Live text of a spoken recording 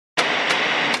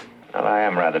Well, I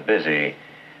am rather busy.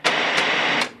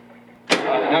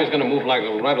 Now he's going to move like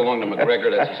right along to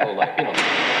McGregor. That's his whole life, you know.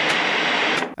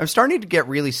 I'm starting to get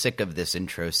really sick of this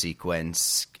intro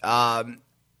sequence.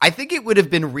 I think it would have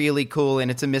been really cool, and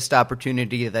it's a missed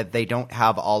opportunity that they don't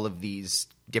have all of these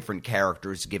different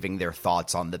characters giving their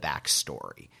thoughts on the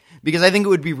backstory. Because I think it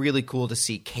would be really cool to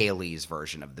see Kaylee's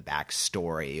version of the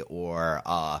backstory or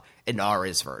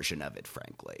Inara's version of it,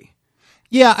 frankly.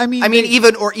 Yeah, I mean,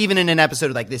 even in an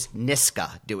episode like this,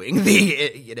 Niska doing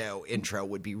the intro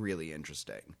would be really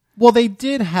interesting. Well, they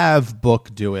did have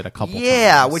Book do it a couple times.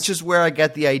 Yeah, which is where I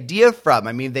get the idea from.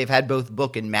 I mean, they've had both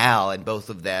Book and Mal, and both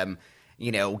of them,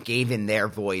 gave in their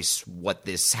voice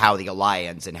how the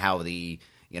Alliance and how the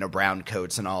brown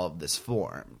coats and all of this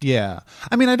formed. Yeah.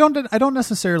 I mean, I don't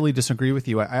necessarily disagree with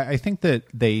you. I think that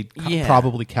they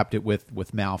probably kept it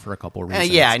with Mal for a couple of reasons.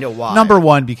 Yeah, I know why. Number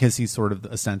one, because he's sort of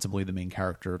ostensibly the main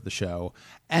character of the show.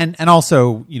 And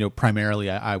also, primarily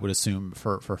I would assume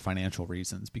for financial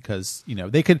reasons, because,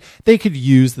 they could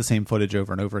use the same footage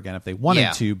over and over again if they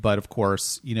wanted to, but of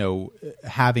course,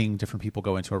 having different people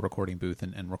go into a recording booth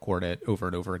and record it over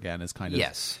and over again is kind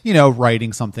of,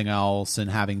 writing something else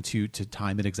and having to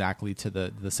time it exactly to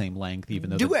the same length, even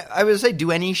though I would say,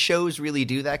 do any shows really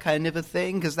do that kind of a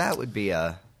thing? Because that would be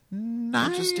a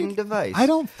interesting device. I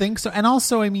don't think so. And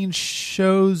also, I mean,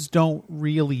 shows don't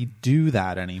really do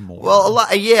that anymore. Well, a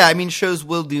lot. Yeah, I mean, shows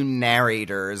will do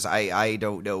narrators. I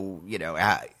don't know.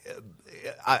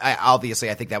 I obviously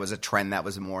I think that was a trend that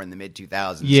was more in the mid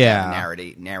 2000s. Yeah,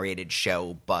 narrated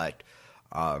show, but.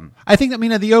 I think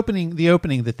the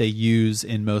opening that they use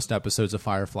in most episodes of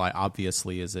Firefly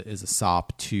obviously is a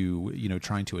sop to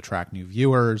trying to attract new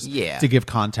viewers, to give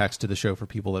context to the show for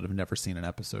people that have never seen an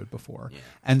episode before,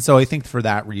 and so I think for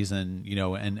that reason,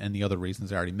 and the other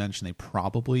reasons I already mentioned, that's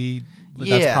probably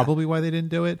why they didn't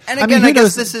do it. And again, I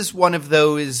guess this is one of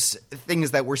those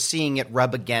things that we're seeing it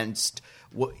rub against.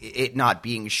 It not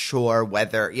being sure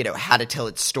whether, how to tell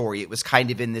its story. It was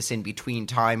kind of in this in-between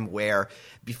time where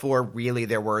before really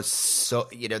there were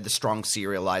the strong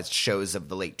serialized shows of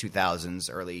the late 2000s,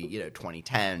 early,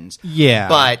 2010s. Yeah.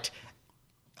 But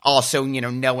also,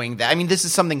 knowing that, I mean, this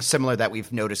is something similar that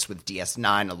we've noticed with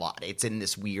DS9 a lot. It's in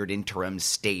this weird interim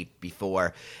state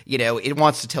before, it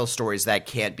wants to tell stories that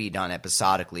can't be done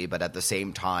episodically, but at the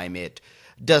same time it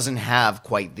doesn't have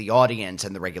quite the audience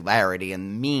and the regularity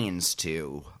and means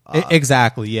to.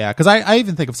 Exactly, yeah. Because I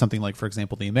even think of something like, for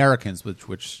example, The Americans,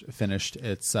 which finished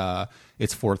its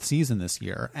fourth season this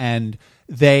year, and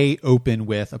they open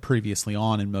with a previously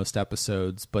on in most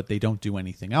episodes, but they don't do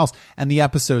anything else. And the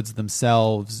episodes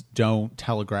themselves don't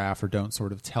telegraph or don't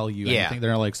sort of tell you anything.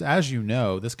 They're like, as you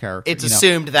know, this character. It's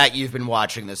assumed that you've been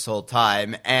watching this whole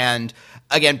time. And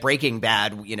again, Breaking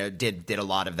Bad, did a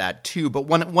lot of that too. But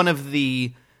one of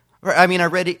the. I mean, I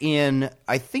read it in,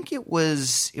 I think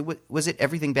was it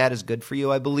Everything Bad is Good for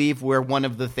You, I believe, where one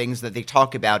of the things that they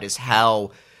talk about is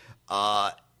how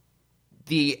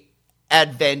the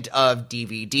advent of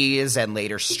DVDs and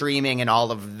later streaming and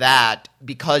all of that,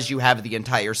 because you have the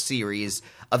entire series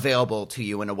available to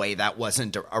you in a way that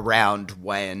wasn't around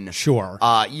when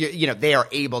they are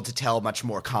able to tell much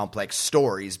more complex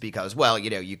stories because, well,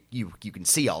 you can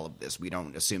see all of this. We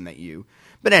don't assume that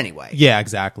but anyway. Yeah,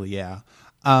 exactly, yeah.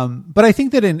 But I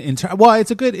think that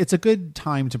it's a good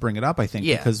time to bring it up, I think,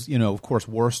 because, of course,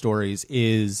 War Stories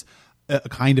is a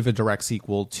kind of a direct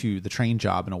sequel to The Train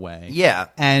Job in a way. Yeah.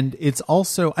 And it's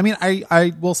also, I mean,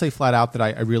 I will say flat out that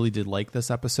I really did like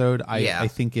this episode. I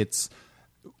think it's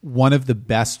one of the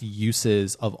best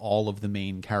uses of all of the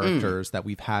main characters that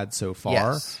we've had so far.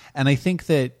 Yes. And I think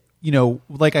that,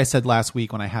 like I said last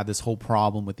week when I had this whole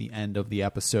problem with the end of the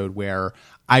episode where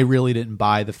I really didn't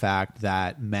buy the fact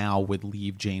that Mal would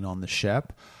leave Jane on the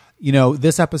ship.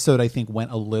 This episode, I think,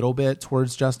 went a little bit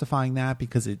towards justifying that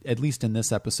because at least in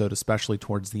this episode, especially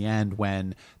towards the end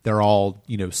when they're all,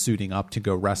 suiting up to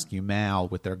go rescue Mal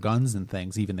with their guns and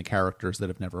things, even the characters that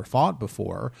have never fought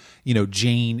before,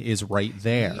 Jane is right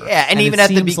there. Yeah, and even it at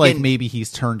the seems beginning, like maybe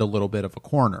he's turned a little bit of a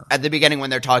corner. At the beginning when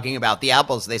they're talking about the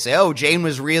apples, they say, oh, Jane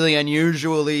was really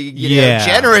unusually,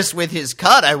 generous with his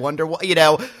cut. I wonder what,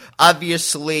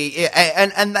 obviously,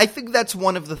 and I think that's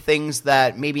one of the things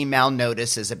that maybe Mal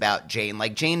notices about Jane.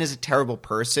 Like, Jane is a terrible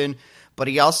person, but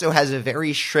he also has a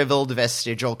very shriveled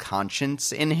vestigial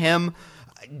conscience in him.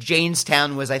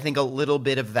 Janestown was, I think, a little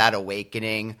bit of that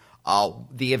awakening.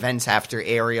 The events after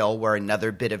Ariel were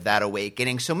another bit of that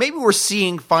awakening. So maybe we're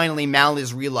seeing finally Mal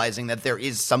is realizing that there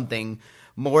is something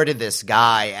more to this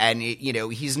guy, and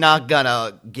he's not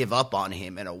gonna give up on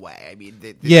him in a way. I mean,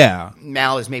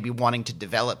 Mal is maybe wanting to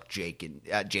develop Jane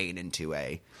into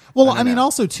a. Well, I mean,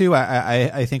 also too,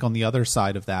 I think on the other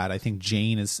side of that, I think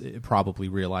Jane is probably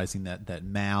realizing that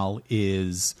Mal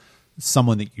is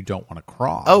someone that you don't want to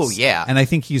cross. Oh, yeah. And I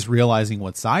think he's realizing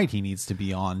what side he needs to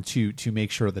be on to make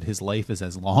sure that his life is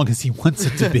as long as he wants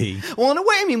it to be. Well, in a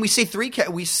way, I mean, we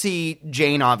see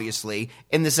Jane, obviously.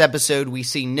 In this episode, we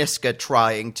see Niska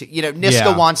trying to,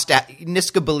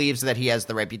 Niska believes that he has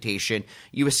the reputation.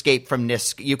 You escape from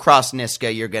Niska, you cross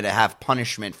Niska, you're going to have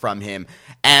punishment from him.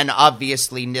 And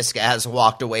obviously, Niska has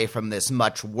walked away from this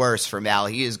much worse for Mal.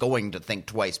 He is going to think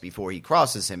twice before he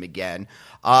crosses him again.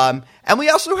 And we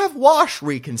also have Wash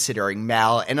reconsidering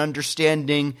Mal and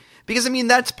understanding, because I mean,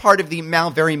 that's part of the Mal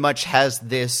very much has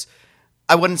this,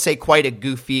 I wouldn't say quite a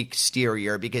goofy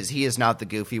exterior, because he is not the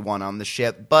goofy one on the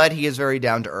ship, but he is very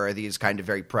down to earth. He is kind of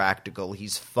very practical.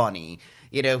 He's funny.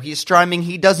 He's charming.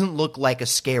 He doesn't look like a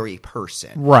scary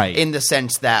person. Right. In the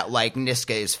sense that, like,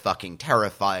 Niska is fucking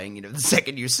terrifying, the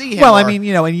second you see him. Well, I mean,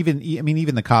 and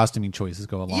even the costuming choices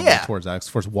go along towards that.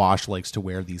 Of course, Wash likes to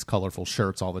wear these colorful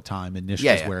shirts all the time, and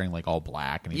Niska's wearing, like, all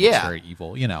black, and he looks very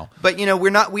evil, But,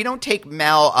 we don't take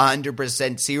Mal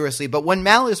 100% seriously, but when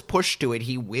Mal is pushed to it,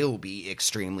 he will be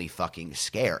extremely fucking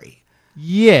scary.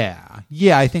 Yeah,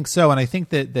 I think so, and I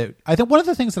think that I think one of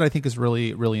the things that I think is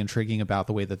really, really intriguing about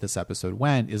the way that this episode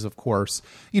went is, of course,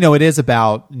 it is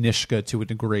about Niska to a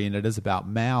degree, and it is about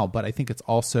Mal, but I think it's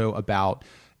also about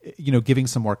giving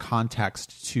some more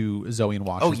context to Zoe and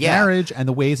Wash's marriage, and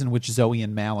the ways in which Zoe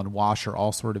and Mal and Wash are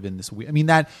all sort of in this. I mean,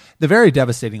 that the very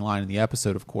devastating line in the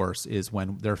episode, of course, is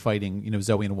when they're fighting.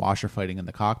 Zoe and Wash are fighting in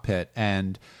the cockpit,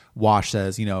 and Wash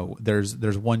says,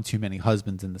 there's one too many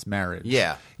husbands in this marriage.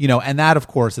 Yeah. And that, of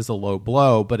course, is a low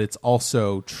blow, but it's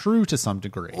also true to some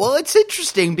degree. Well, it's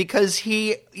interesting because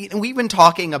we've been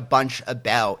talking a bunch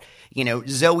about,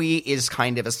 Zoe is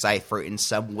kind of a cipher in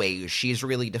some ways. She's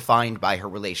really defined by her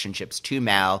relationships to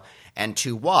Mal and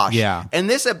to Wash. Yeah. And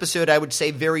this episode, I would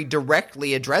say, very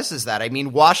directly addresses that. I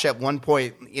mean, Wash at one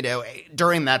point,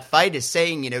 during that fight is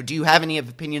saying, do you have any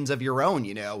opinions of your own?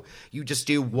 You just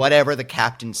do whatever the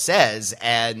captain says.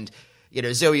 And,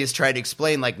 Zoe is trying to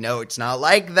explain, like, no, it's not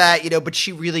like that, but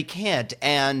she really can't.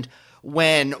 And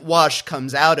when Wash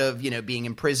comes out of, being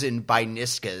imprisoned by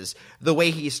Niska's, the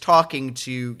way he's talking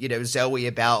to, Zoe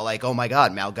about, like, oh my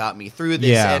God, Mal got me through this.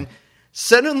 Yeah. And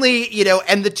suddenly,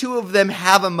 and the two of them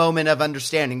have a moment of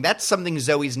understanding. That's something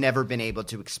Zoe's never been able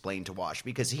to explain to Wash,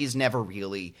 because he's never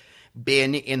really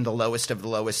been in the lowest of the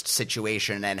lowest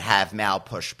situation and have Mal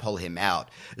pull him out.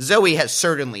 Zoe has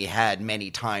certainly had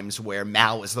many times where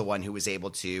Mal was the one who was able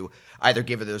to either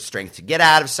give her the strength to get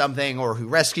out of something, or who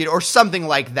rescued, or something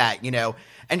like that,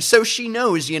 And so she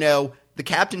knows, the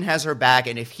captain has her back,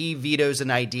 and if he vetoes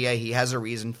an idea, he has a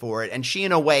reason for it. And she,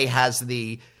 in a way, has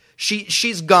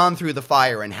she's gone through the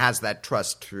fire and has that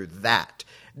trust through that.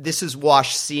 This is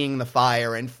Wash seeing the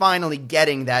fire and finally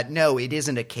getting that, no, it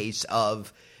isn't a case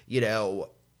of,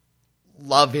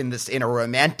 love in a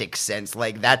romantic sense.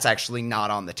 Like, that's actually not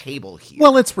on the table here.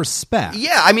 Well, it's respect.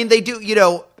 Yeah, I mean, they do,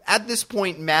 at this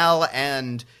point, Mal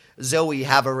and Zoe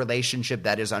have a relationship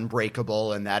that is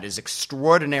unbreakable and that is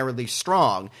extraordinarily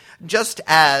strong, just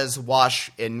as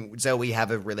Wash and Zoe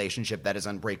have a relationship that is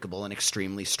unbreakable and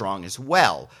extremely strong as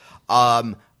well.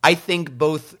 I think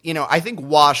I think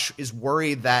Wash is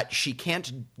worried that she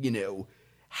can't,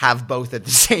 have both at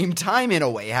the same time, in a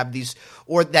way,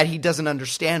 or that he doesn't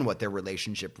understand what their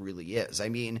relationship really is. I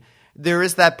mean, there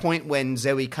is that point when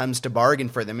Zoe comes to bargain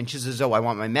for them and she says, oh, I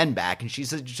want my men back. And she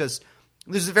says,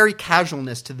 there's a very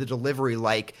casualness to the delivery.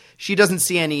 Like, she doesn't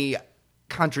see any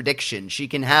contradiction. She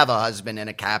can have a husband and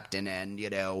a captain and,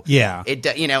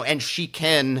 and she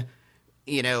can,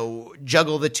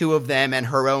 juggle the two of them and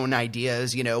her own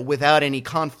ideas, without any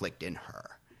conflict in her.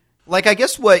 Like, I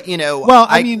guess what,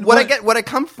 what I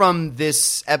come from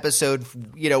this episode,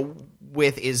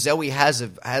 with is Zoe has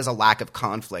a lack of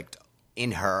conflict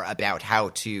in her about how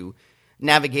to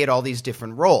navigate all these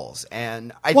different roles.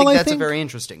 And I think that's a very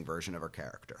interesting version of her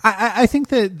character. I think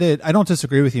that I don't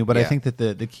disagree with you, but I think that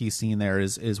the key scene there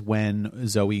is when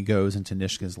Zoe goes into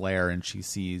Niska's lair and she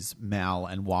sees Mal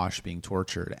and Wash being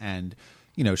tortured, and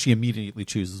she immediately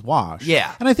chooses Wash.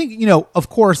 Yeah. And I think, of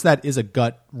course, that is a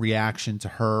gut reaction to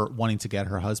her wanting to get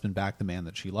her husband back, the man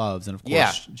that she loves. And of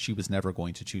course, she was never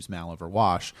going to choose Mal over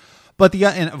Wash. But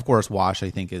and of course, Wash,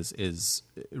 I think, is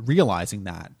realizing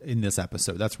that in this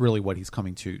episode. That's really what he's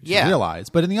coming to realize.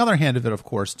 But on the other hand of it, of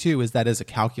course, too, is that is a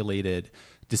calculated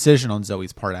decision on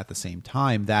Zoe's part at the same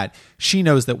time, that she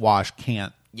knows that Wash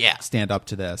can't stand up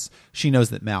to this. She knows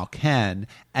that Mal can,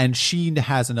 and she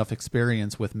has enough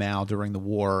experience with Mal during the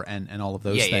war and all of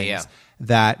those things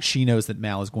that she knows that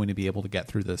Mal is going to be able to get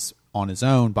through this on his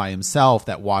own by himself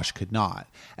that Wash could not.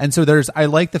 And so I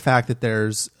like the fact that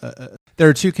there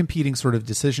are two competing sort of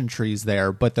decision trees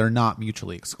there, but they're not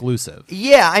mutually exclusive.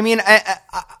 Yeah, I mean,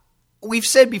 we've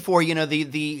said before,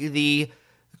 the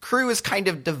crew is kind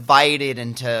of divided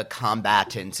into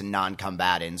combatants and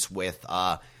non-combatants with,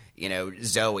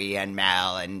 Zoe and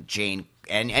Mal and Jane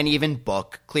and even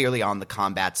Book clearly on the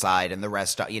combat side, and the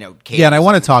rest, Kate. Yeah, and I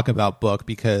want to talk about Book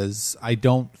because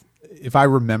if I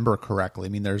remember correctly, I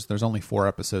mean, there's only 4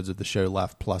 episodes of the show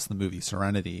left plus the movie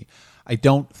Serenity. I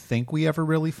don't think we ever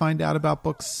really find out about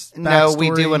Book's backstory. No,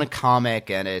 we do in a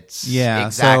comic, and it's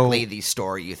exactly the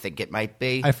story you think it might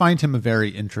be. I find him a very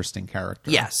interesting character.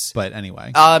 Yes. But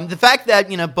anyway. The fact that,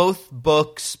 both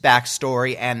Book's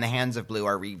backstory and the Hands of Blue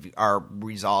are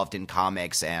resolved in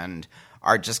comics and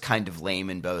are just kind of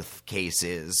lame in both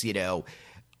cases,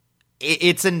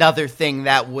 it's another thing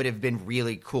that would have been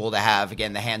really cool to have.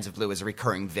 Again, the Hands of Blue is a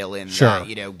recurring villain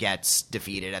that, gets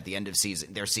defeated at the end of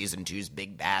their season 2's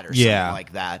big bad or something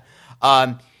like that.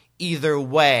 Either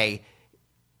way,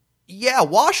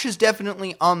 Wash is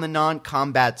definitely on the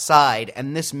non-combat side,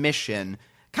 and this mission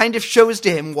kind of shows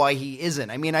to him why he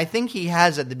isn't. I mean, I think he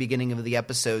has at the beginning of the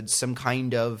episode some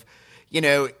kind of,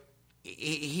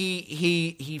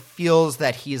 he feels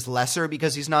that he's lesser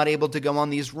because he's not able to go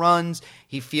on these runs.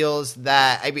 He feels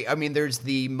that, I mean, there's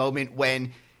the moment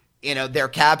when, they're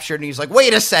captured and he's like,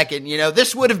 wait a second,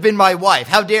 this would have been my wife.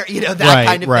 How dare, that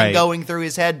kind of thing going through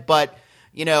his head. But,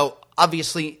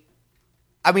 obviously,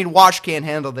 I mean, Wash can't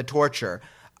handle the torture.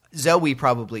 Zoe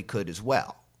probably could as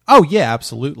well. Oh, yeah,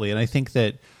 absolutely. And I think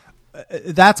that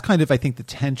that's kind of, I think, the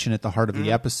tension at the heart of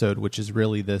the episode, which is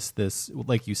really this,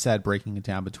 like you said, breaking it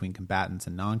down between combatants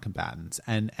and non-combatants.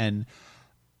 And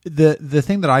the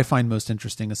thing that I find most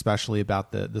interesting, especially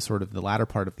about the sort of the latter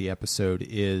part of the episode,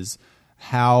 is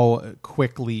how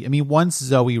quickly, I mean, once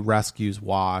Zoe rescues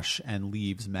Wash and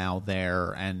leaves Mal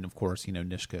there, and of course,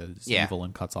 Nishka is evil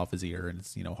and cuts off his ear, and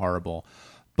it's, horrible.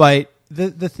 But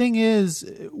the thing is,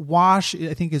 Wash,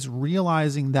 I think, is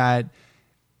realizing that,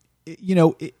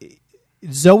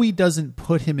 Zoe doesn't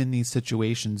put him in these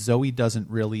situations. Zoe doesn't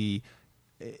really,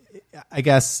 I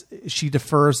guess, she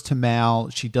defers to Mal.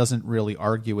 She doesn't really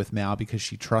argue with Mal because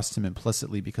she trusts him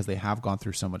implicitly because they have gone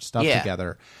through so much stuff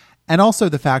together. And also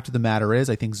the fact of the matter is,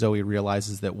 I think Zoe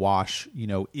realizes that Wash,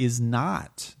 is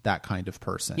not that kind of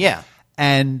person. Yeah.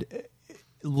 And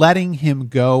letting him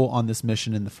go on this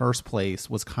mission in the first place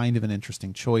was kind of an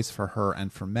interesting choice for her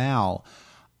and for Mal.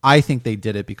 I think they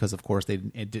did it because, of course, they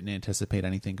didn't anticipate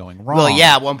anything going wrong. Well,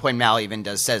 yeah, at one point Mal even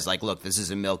says, like, look, this is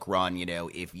a milk run,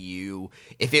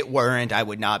 if it weren't, I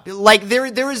would not be. Like,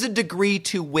 there is a degree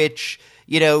to which,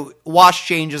 Wash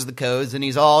changes the codes and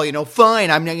he's all,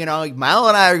 fine, I'm, Mal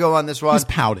and I are going on this run. He's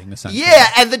pouting, essentially. Yeah,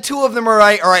 and the two of them are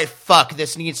all right, fuck,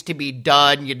 this needs to be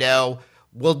done,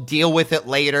 we'll deal with it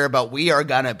later, but we are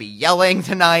going to be yelling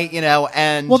tonight,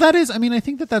 and... Well, that is, I mean, I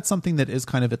think that's something that is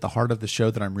kind of at the heart of the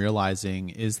show that I'm realizing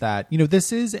is that,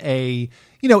 this is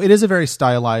it is a very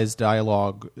stylized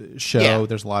dialogue show. Yeah.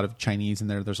 There's a lot of Chinese in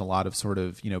there. There's a lot of sort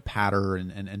of, patter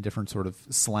and different sort of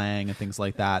slang and things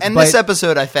like that. And this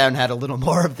episode I found had a little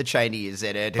more of the Chinese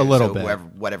in it. A little bit.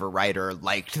 Whatever writer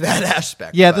liked that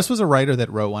aspect. Yeah, this was a writer that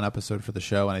wrote one episode for the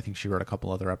show, and I think she wrote a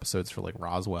couple other episodes for like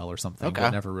Roswell or something, but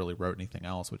never really wrote anything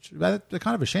else, which is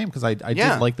kind of a shame because I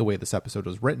did like the way this episode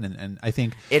was written, and I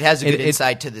think it has a good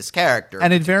insight to this character.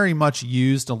 And it very much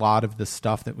used a lot of the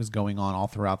stuff that was going on all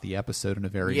throughout the episode in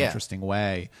a very interesting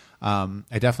way. I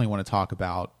definitely want to talk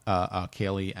about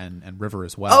Kaylee and River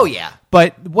as well. Oh yeah.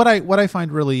 But what I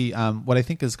find really what I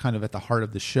think is kind of at the heart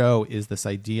of the show is this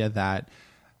idea that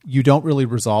you don't really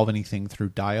resolve anything through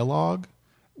dialogue,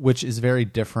 which is very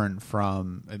different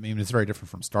from, I mean, it's very different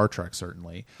from Star Trek,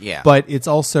 certainly. Yeah. But it's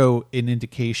also an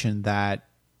indication that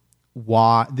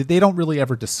they don't really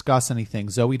ever discuss anything.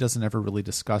 Zoe doesn't ever really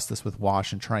discuss this with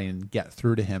Wash and try and get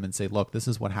through to him and say, look, this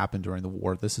is what happened during the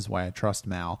war. This is why I trust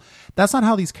Mal. That's not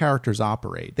how these characters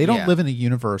operate. They don't live in a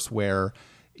universe where,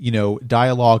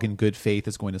 dialogue in good faith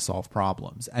is going to solve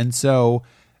problems. And so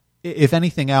if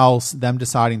anything else, them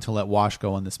deciding to let Wash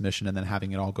go on this mission and then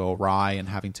having it all go awry and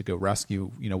having to go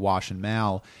rescue, Wash and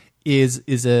Mal is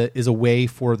a way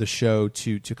for the show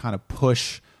to kind of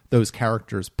push those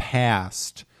characters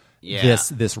past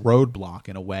this roadblock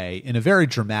in a way, in a very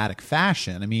dramatic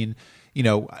fashion. I mean,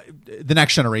 The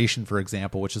Next Generation, for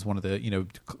example, which is one of the,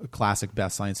 classic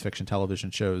best science fiction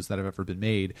television shows that have ever been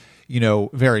made,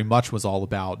 very much was all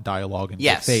about dialogue and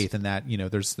good faith, and that,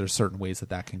 there's certain ways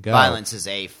that can go. Violence is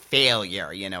a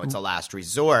failure, it's a last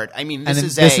resort. I mean,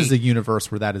 this is a universe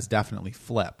where that is definitely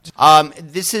flipped.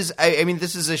 This is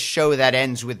a show that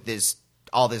ends with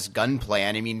all this gunplay.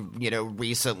 I mean,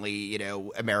 recently,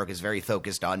 America's very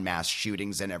focused on mass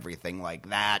shootings and everything like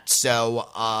that. So,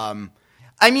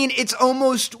 I mean, it's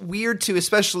almost weird to,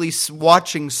 especially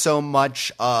watching so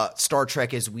much Star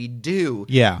Trek as we do,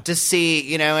 to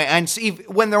see, and see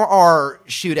when there are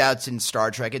shootouts in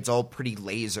Star Trek, it's all pretty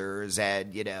lasers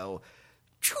and,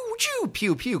 choo choo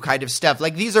pew pew kind of stuff.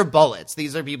 Like, these are bullets.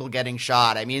 These are people getting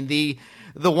shot. I mean, the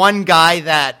one guy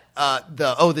that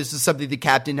this is something the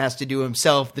captain has to do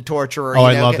himself, the torturer.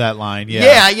 I love that line.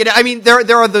 Yeah. I mean,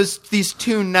 there are these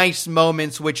two nice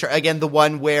moments, which are, again, the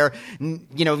one where,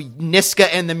 Niska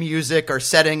and the music are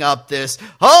setting up this,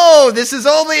 this is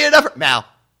only enough. Mal.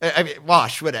 I mean,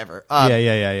 Wash, whatever.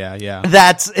 Yeah.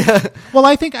 That's well,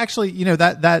 I think actually,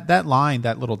 that line,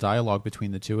 that little dialogue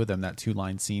between the two of them, that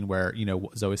 2-line scene where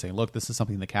Zoe's saying, "Look, this is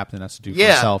something the captain has to do for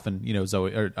himself," and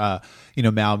Zoe or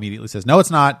Mal immediately says, "No, it's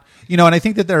not." And I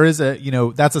think that there is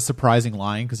that's a surprising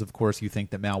line, because of course you think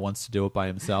that Mal wants to do it by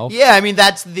himself. Yeah, I mean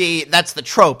that's the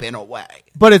trope in a way.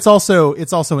 But it's also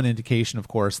an indication, of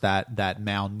course, that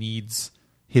Mal needs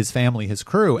his family, his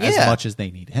crew, as much as they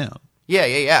need him.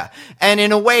 Yeah. And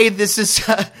in a way, this is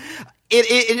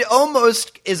it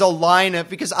almost is a line of,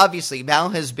 because obviously Mal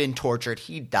has been tortured.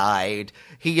 He died.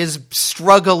 He is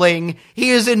struggling.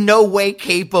 He is in no way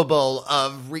capable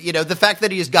of, the fact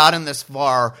that he's gotten this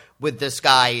far with this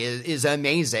guy is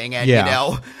amazing. And,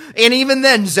 and even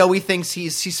then Zoe thinks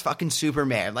he's fucking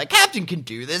Superman. Like, Captain can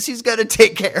do this. He's going to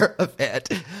take care of it.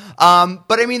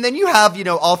 But I mean, then you have,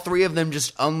 all three of them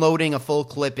just unloading a full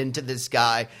clip into this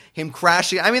guy, him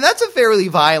crashing. I mean, that's a fairly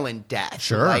violent death.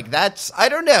 Sure. Like, that's, I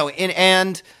don't know.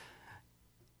 And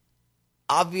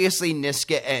obviously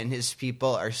Niska and his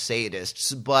people are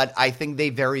sadists, but I think they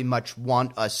very much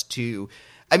want us to,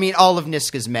 I mean, all of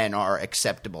Niska's men are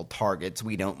acceptable targets.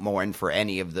 We don't mourn for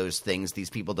any of those things. These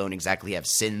people don't exactly have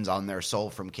sins on their soul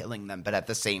from killing them. But at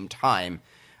the same time,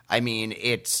 I mean,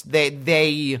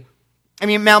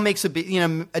 Mal makes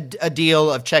a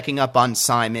deal of checking up on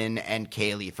Simon and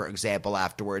Kaylee, for example,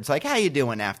 afterwards. Like, how you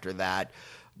doing after that?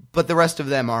 But the rest of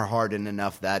them are hardened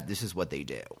enough that this is what they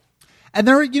do. And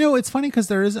there, it's funny because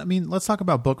there is, I mean, let's talk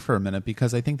about Book for a minute,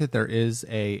 because I think that there is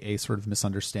a sort of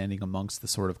misunderstanding amongst the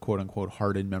sort of quote unquote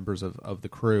hardened members of the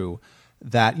crew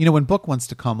that, when Book wants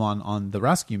to come on the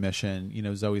rescue mission,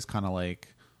 Zoe's kind of like,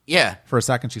 for a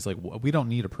second, she's like, we don't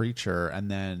need a preacher. And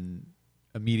then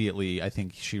immediately I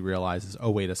think she realizes,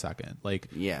 oh, wait a second. Like,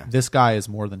 this guy is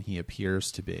more than he appears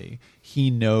to be.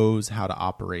 He knows how to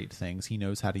operate things. He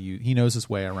knows how to he knows his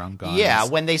way around guns. Yeah,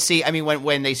 when they see,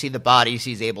 when they see the bodies,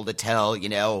 he's able to tell,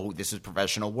 this is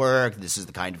professional work. This is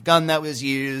the kind of gun that was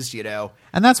used, And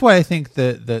that's why I think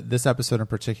that this episode in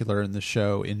particular, and the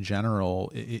show in general,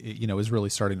 is really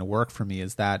starting to work for me,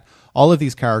 is that all of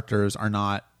these characters are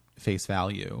not face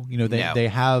value. They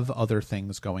have other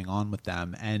things going on with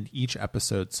them, and each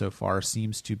episode so far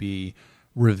seems to be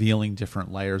revealing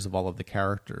different layers of all of the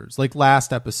characters. Like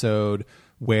last episode,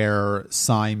 where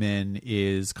Simon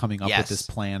is coming up with this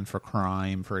plan for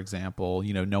crime, for example,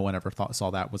 no one ever saw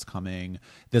that was coming.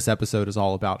 This episode is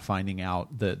all about finding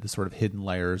out the sort of hidden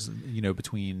layers,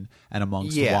 between and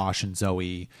amongst Wash and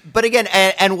Zoe. But again,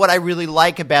 and what I really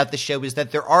like about the show is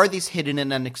that there are these hidden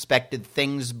and unexpected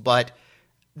things, but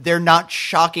they're not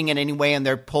shocking in any way, and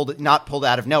they're not pulled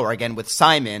out of nowhere. Again, with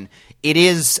Simon, it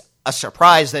is a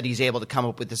surprise that he's able to come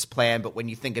up with this plan, but when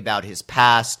you think about his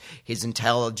past, his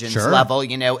intelligence level,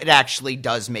 it actually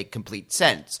does make complete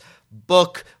sense.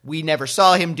 Book, we never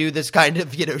saw him do this kind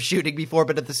of, shooting before,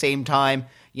 but at the same time,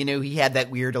 he had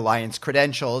that weird Alliance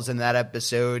credentials in that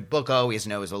episode. Book always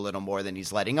knows a little more than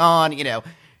he's letting on,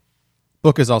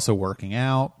 Book is also working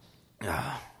out.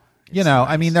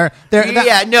 I mean,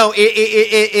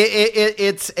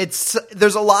 it's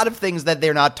there's a lot of things that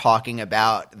they're not talking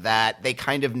about that they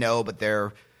kind of know, but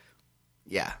they're,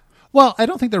 Well, I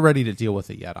don't think they're ready to deal with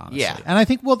it yet, honestly. Yeah. And I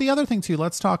think, the other thing too,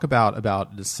 let's talk about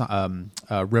this,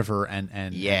 River and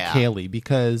Kaylee,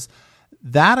 because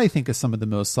that I think is some of the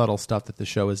most subtle stuff that the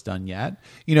show has done yet.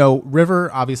 You know, River,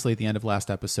 obviously at the end of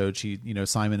last episode,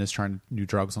 Simon is trying new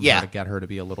drugs on her to get her to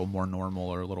be a little more normal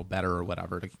or a little better or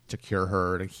whatever, to cure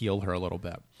her, to heal her a little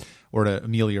bit, or to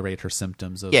ameliorate her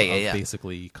symptoms of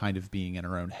basically kind of being in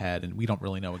her own head. And we don't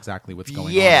really know exactly what's going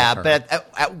on with her. Yeah,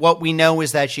 but what we know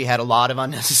is that she had a lot of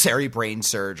unnecessary brain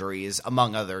surgeries,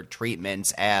 among other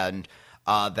treatments, and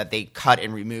that they cut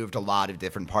and removed a lot of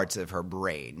different parts of her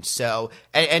brain. So,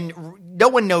 and no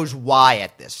one knows why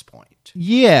at this point.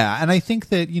 Yeah, and I think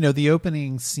that, the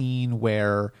opening scene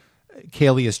where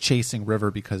Kaylee is chasing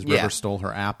River because River stole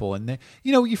her apple, and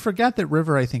you forget that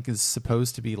River, I think, is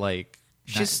supposed to be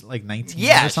she's like 19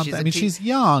 or something. She's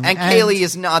young. And Kaylee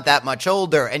is not that much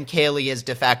older, and Kaylee is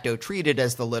de facto treated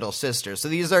as the little sister. So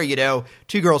these are,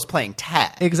 two girls playing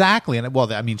tag. Exactly.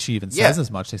 And she even says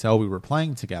as much. They say, we were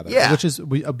playing together, which is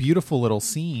a beautiful little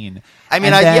scene. I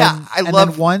mean,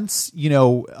 then once,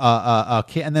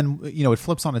 and then, it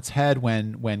flips on its head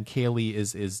when Kaylee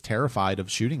is terrified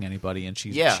of shooting anybody, and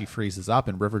she freezes up,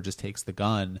 and River just takes the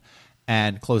gun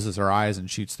and closes her eyes and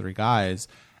shoots 3 guys.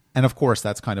 And of course,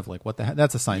 that's kind of like, what the hell?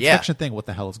 That's a science fiction thing. What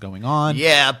the hell is going on?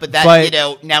 Yeah, but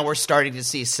now we're starting to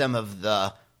see some of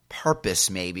the purpose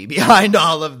maybe behind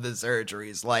all of the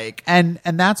surgeries. And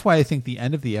that's why I think the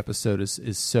end of the episode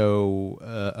is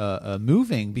so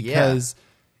moving, because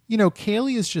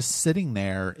Kaylee is just sitting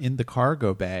there in the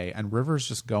cargo bay, and River's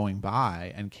just going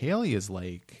by, and Kaylee is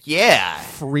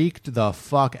freaked the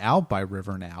fuck out by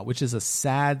River now, which is a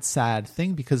sad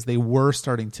thing, because they were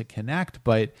starting to connect,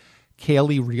 but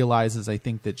Kaylee realizes, I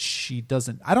think, that she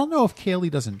doesn't. I don't know if Kaylee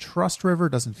doesn't trust River,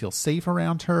 doesn't feel safe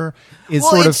around her,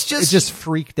 is just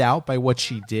freaked out by what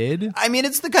she did. I mean,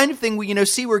 it's the kind of thing we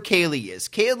see where Kaylee is.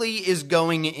 Kaylee is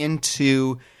going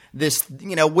into this,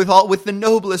 with the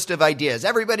noblest of ideas.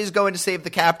 Everybody's going to save the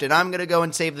captain. I'm going to go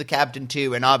and save the captain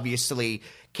too. And obviously,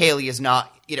 Kaylee is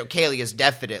not. Kaylee is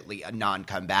definitely a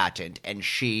non-combatant, and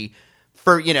she,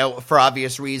 for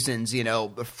obvious reasons,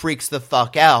 freaks the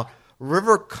fuck out.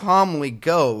 River calmly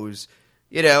goes,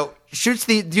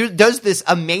 does this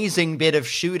amazing bit of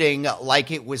shooting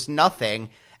like it was nothing,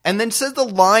 and then says the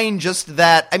line just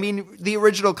that, the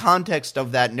original context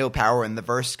of that "no power in the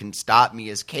verse can stop me"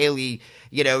 is Kaylee,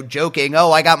 joking,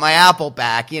 "Oh, I got my apple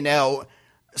back,"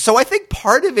 So I think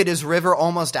part of it is River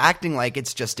almost acting like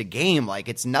it's just a game, like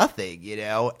it's nothing,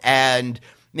 and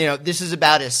this is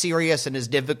about as serious and as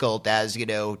difficult as,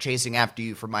 chasing after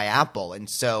you for my apple. And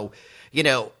so,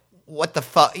 what the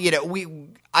fuck,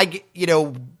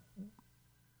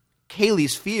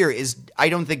 Kaylee's fear is, I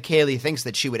don't think Kaylee thinks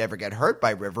that she would ever get hurt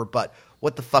by River, but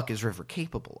what the fuck is River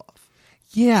capable of?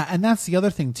 Yeah, and that's the other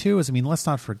thing too, is, let's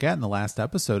not forget, in the last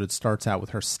episode, it starts out with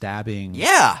her stabbing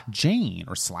Jane,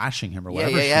 or slashing him, or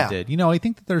whatever she did. I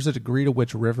think that there's a degree to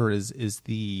which River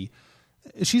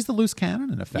she's the loose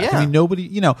cannon, in effect. Yeah.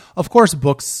 Nobody, of course,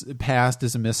 Book's past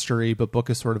is a mystery, but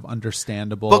Book is sort of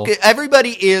understandable.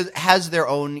 Everybody has their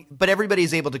own, but everybody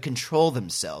is able to control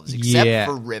themselves, except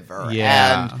for River.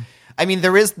 Yeah. And,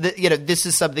 there is, this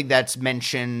is something that's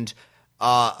mentioned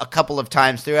a couple of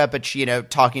times throughout, but,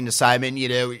 talking to Simon,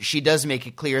 she does make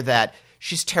it clear that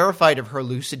she's terrified of her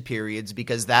lucid periods,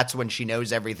 because that's when she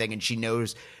knows everything, and she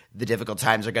knows the difficult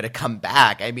times are going to come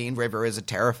back. River is a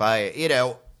terrified,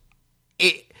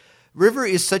 River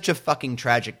is such a fucking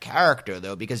tragic character,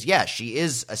 though, because, she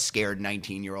is a scared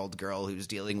 19-year-old girl who's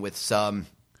dealing with some,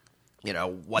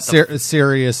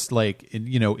 serious,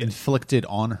 inflicted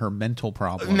on her mental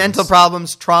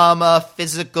problems. Trauma,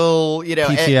 physical,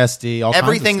 PTSD, all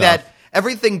everything kinds of stuff.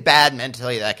 Everything bad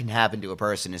mentally that can happen to a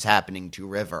person is happening to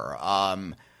River.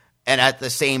 And at the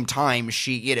same time,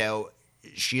 she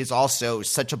is also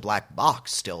such a black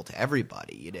box still to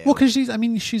everybody, Well, because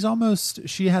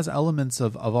she has elements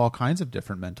of all kinds of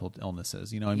different mental illnesses.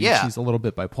 She's a little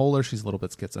bit bipolar. She's a little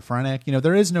bit schizophrenic.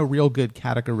 There is no real good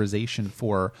categorization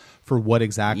for what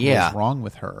exactly is wrong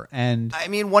with her. And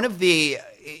one of the,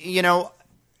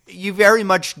 you very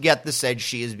much get the sense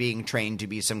she is being trained to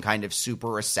be some kind of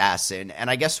super assassin. And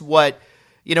I guess what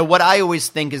I always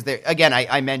think is that, again,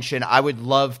 I mentioned I would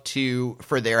love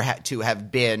for there to have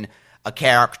been a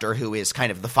character who is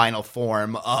kind of the final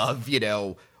form of,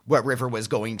 what River was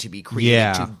going to be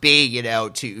created to be,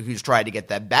 who's trying to get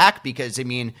that back. Because,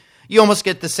 you almost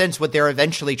get the sense what they're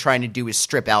eventually trying to do is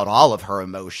strip out all of her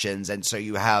emotions. And so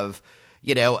you have,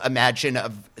 imagine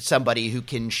of somebody who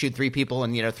can shoot 3 people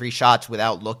in, 3 shots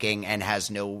without looking and has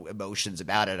no emotions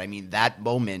about it. That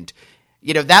moment,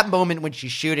 that moment when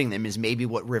she's shooting them is maybe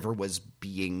what River was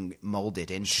being molded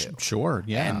into. Sure,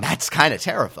 yeah. And that's kind of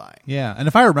terrifying. Yeah, and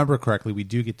if I remember correctly, we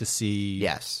do get to see,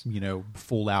 yes,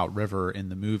 full out River in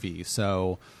the movie.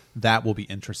 So, that will be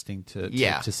interesting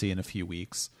to see in a few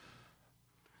weeks.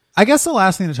 I guess the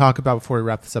last thing to talk about before we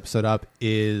wrap this episode up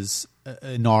is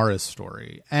Inara's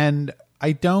story. And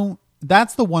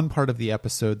that's the one part of the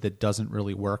episode that doesn't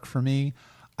really work for me.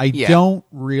 I don't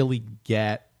really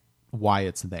get why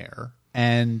it's there.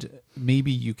 And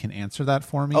maybe you can answer that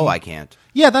for me. Oh, I can't.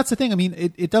 Yeah, that's the thing. I mean,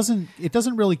 it doesn't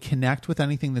really connect with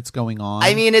anything that's going on.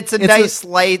 I mean, it's nice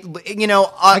light,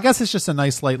 I guess it's just a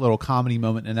nice light little comedy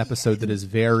moment in an episode that is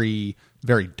very,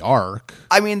 very dark.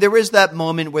 I mean, there is that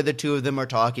moment where the two of them are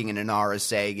talking and Inara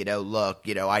saying, look,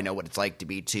 I know what it's like to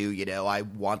be two, I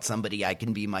want somebody I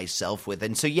can be myself with.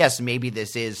 And so, yes, maybe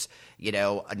this is,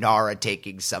 Inara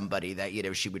taking somebody that,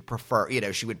 she would prefer,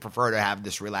 she would prefer to have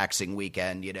this relaxing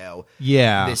weekend,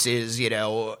 Yeah. This is,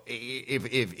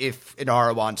 if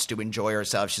Inara wants to enjoy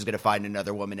herself, she's going to find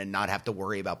another woman and not have to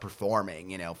worry about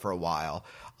performing, for a while.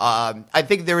 I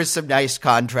think there is some nice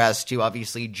contrast to,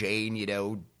 obviously,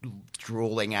 Jane,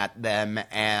 drooling at them,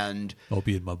 and I'll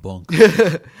be in my bunk.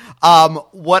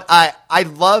 what I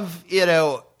love,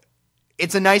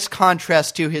 it's a nice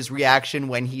contrast to his reaction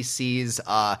when he sees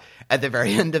at the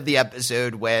very end of the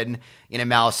episode when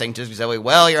Mal is saying to Zoe,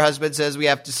 "Well, your husband says we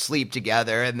have to sleep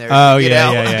together," and there's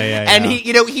and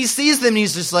he sees them and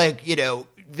he's just like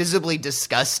visibly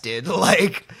disgusted.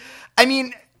 Like, I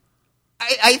mean,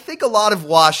 I think a lot of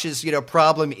Wash's,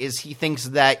 problem is he thinks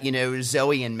that,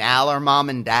 Zoe and Mal are mom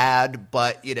and dad,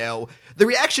 but, the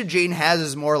reaction Jane has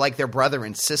is more like their brother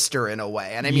and sister in a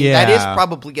way. And I mean, that is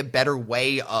probably a better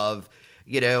way of,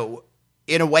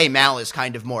 in a way, Mal is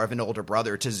kind of more of an older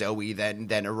brother to Zoe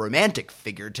than a romantic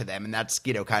figure to them. And that's,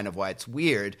 kind of why it's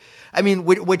weird. I mean,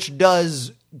 which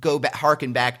does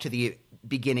harken back to the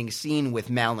beginning scene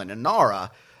with Mal and Inara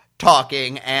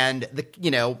talking, and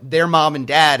their mom and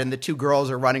dad and the two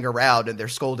girls are running around and they're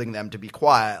scolding them to be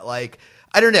quiet. Like,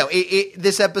 I don't know.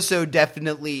 This episode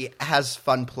definitely has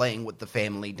fun playing with the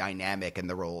family dynamic and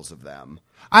the roles of them.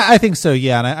 I think so,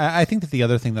 yeah. And I think that the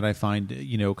other thing that I find,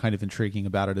 kind of intriguing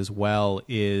about it as well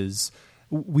is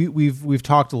we've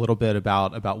talked a little bit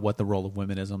about what the role of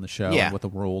women is on the show, and what the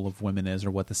role of women is,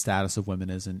 or what the status of women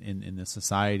is in this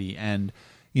society. And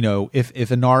if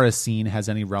Inara's scene has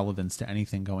any relevance to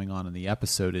anything going on in the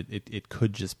episode, it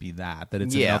could just be that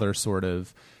it's another sort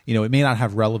of, it may not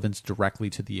have relevance directly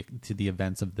to the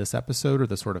events of this episode or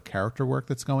the sort of character work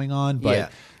that's going on,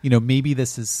 but maybe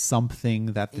this is something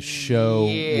that the show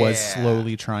was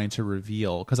slowly trying to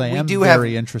reveal, because I am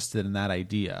very interested in that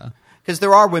idea. Because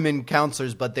there are women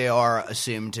counselors, but they are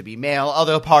assumed to be male,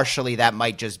 although partially that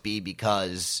might just be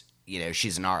because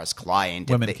she's Inara's client.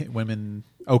 Women.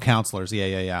 Oh, counselors.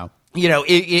 Yeah.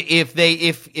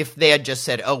 If they had just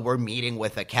said, "Oh, we're meeting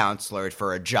with a counselor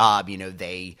for a job,"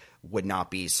 they would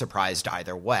not be surprised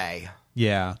either way.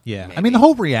 Yeah. Maybe. I mean, the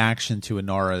whole reaction to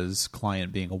Inara's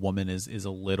client being a woman is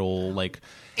a little like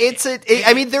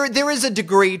I mean, there is a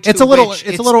degree to it's a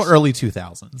little early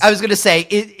 2000s. I was going to say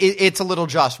it's a little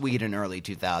Joss Whedon early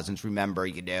 2000s. Remember,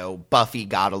 Buffy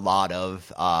got a lot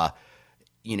of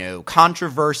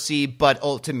controversy, but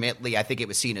ultimately I think it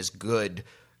was seen as good,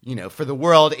 for the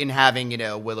world in having,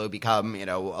 Willow become,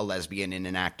 a lesbian in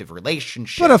an active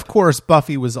relationship. But of course,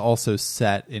 Buffy was also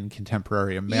set in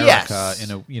contemporary America. Yes.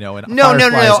 And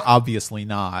No. Obviously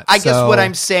not. I guess what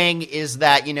I'm saying is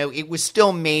that, it was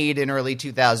still made in early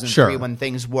 2003 when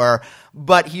things were,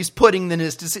 but he's putting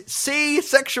this to see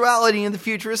sexuality in the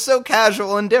future is so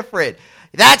casual and different.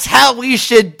 That's how we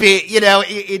should be.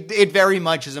 It very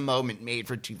much is a moment made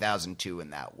for 2002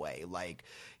 in that way. Like,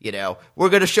 we're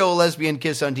going to show a lesbian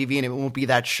kiss on TV and it won't be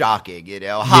that shocking,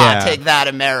 take that,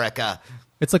 America.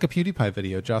 It's like a PewDiePie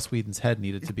video. Joss Whedon's head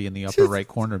needed to be in the upper right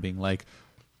corner being like,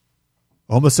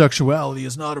 homosexuality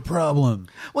is not a problem.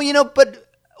 Well,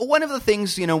 but one of the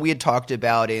things, we had talked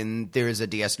about there's a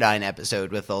DS9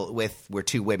 episode with where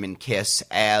two women kiss,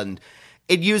 and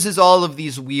it uses all of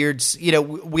these weird,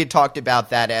 we had talked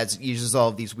about that as it uses all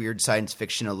of these weird science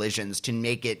fiction allusions to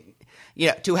make it,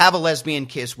 to have a lesbian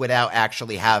kiss without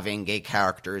actually having gay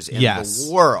characters in the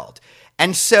world.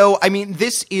 And so, I mean,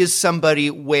 this is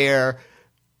somebody where,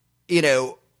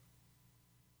 Inara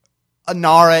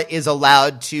is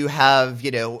allowed to have,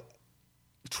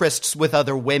 trysts with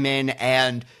other women,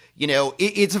 and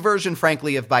it's a version,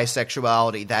 frankly, of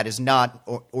bisexuality that is not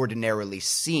ordinarily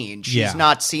seen. She's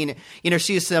not seen,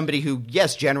 she is somebody who,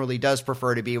 yes, generally does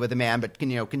prefer to be with a man, but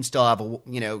can still have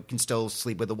can still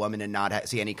sleep with a woman and not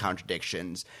see any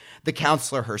contradictions. The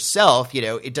counselor herself,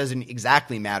 it doesn't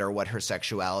exactly matter what her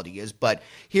sexuality is, but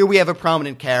here we have a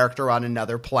prominent character on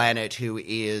another planet who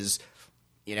is,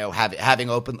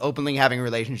 openly having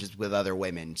relationships with other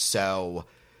women. So,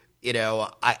 You know,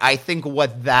 I think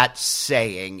what that's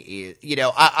saying is, you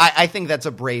know, I think that's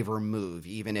a braver move,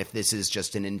 even if this is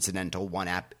just an incidental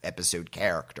one-episode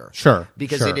character. Sure.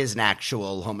 Because it is an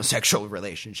actual homosexual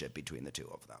relationship between the two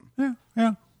of them.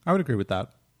 Yeah, I would agree with that.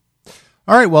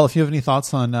 All right, well, if you have any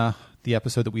thoughts on the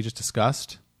episode that we just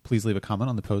discussed, please leave a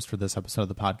comment on the post for this episode of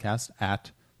the podcast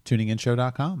at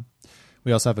tuninginshow.com.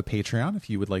 We also have a Patreon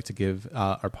if you would like to give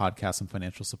our podcast some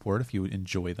financial support, if you would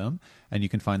enjoy them. And you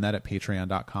can find that at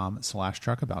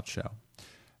patreon.com/truckaboutshow,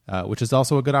 which is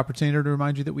also a good opportunity to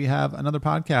remind you that we have another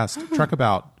podcast,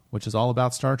 Truckabout, which is all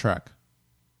about Star Trek,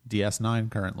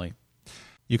 DS9 currently.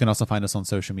 You can also find us on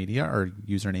social media. Our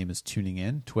username is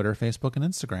TuningIn, Twitter, Facebook, and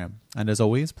Instagram. And as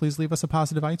always, please leave us a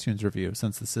positive iTunes review.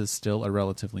 Since this is still a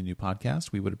relatively new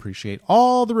podcast, we would appreciate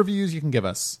all the reviews you can give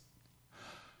us.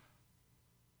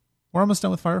 We're almost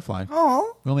done with Firefly.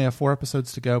 Oh. We only have 4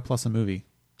 episodes to go, plus a movie.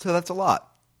 So that's a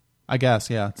lot. I guess,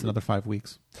 yeah. It's another 5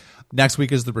 weeks. Next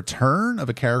week is the return of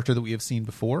a character that we have seen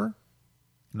before.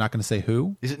 I'm not going to say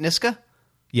who. Is it Niska?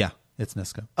 Yeah, it's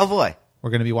Niska. Oh, boy. We're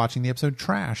going to be watching the episode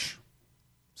Trash.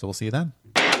 So we'll see you then.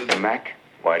 Mac,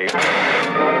 why do you...